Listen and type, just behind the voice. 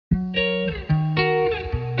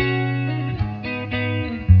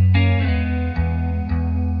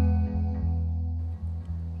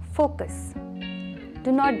Focus.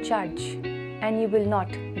 Do not judge, and you will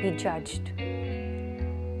not be judged.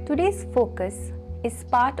 Today's focus is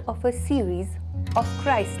part of a series of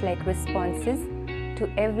Christ-like responses to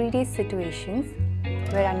everyday situations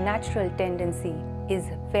where our natural tendency is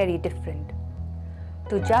very different.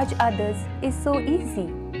 To judge others is so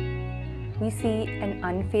easy. We see an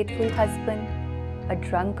unfaithful husband, a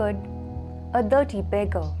drunkard, a dirty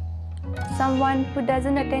beggar, someone who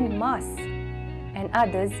doesn't attend Mass, and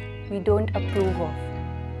others we don't approve of,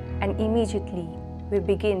 and immediately we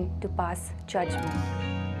begin to pass judgment.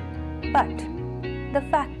 But the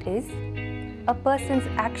fact is, a person's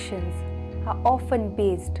actions are often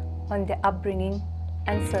based on their upbringing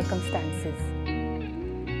and circumstances.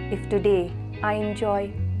 If today I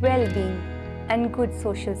enjoy well-being and good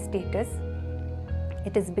social status,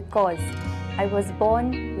 it is because I was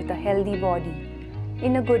born with a healthy body,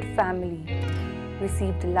 in a good family,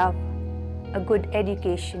 received love, a good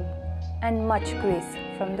education, and much grace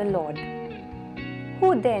from the Lord.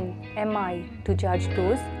 Who then am I to judge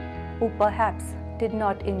those who perhaps did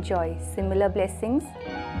not enjoy similar blessings?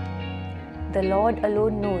 The Lord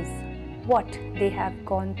alone knows what they have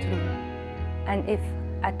gone through, and if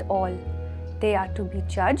at all they are to be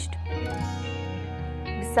judged.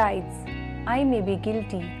 Besides, I may be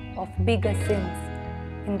guilty of bigger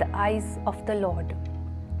sins in the eyes of the Lord.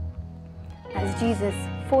 As Jesus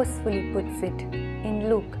forcefully puts it in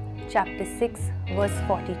Luke chapter 6 verse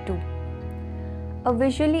 42. A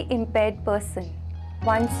visually impaired person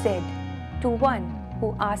once said to one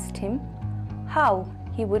who asked him how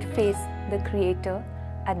he would face the Creator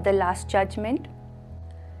at the Last Judgment,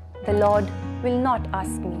 "The Lord will not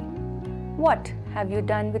ask me, 'What have you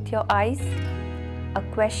done with your eyes?' a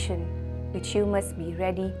question which you must be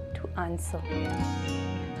ready to answer."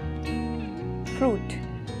 Fruit.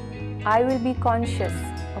 I will be conscious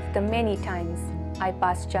of the many times I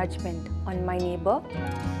pass judgment on my neighbor,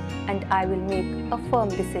 and I will make a firm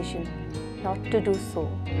decision not to do so.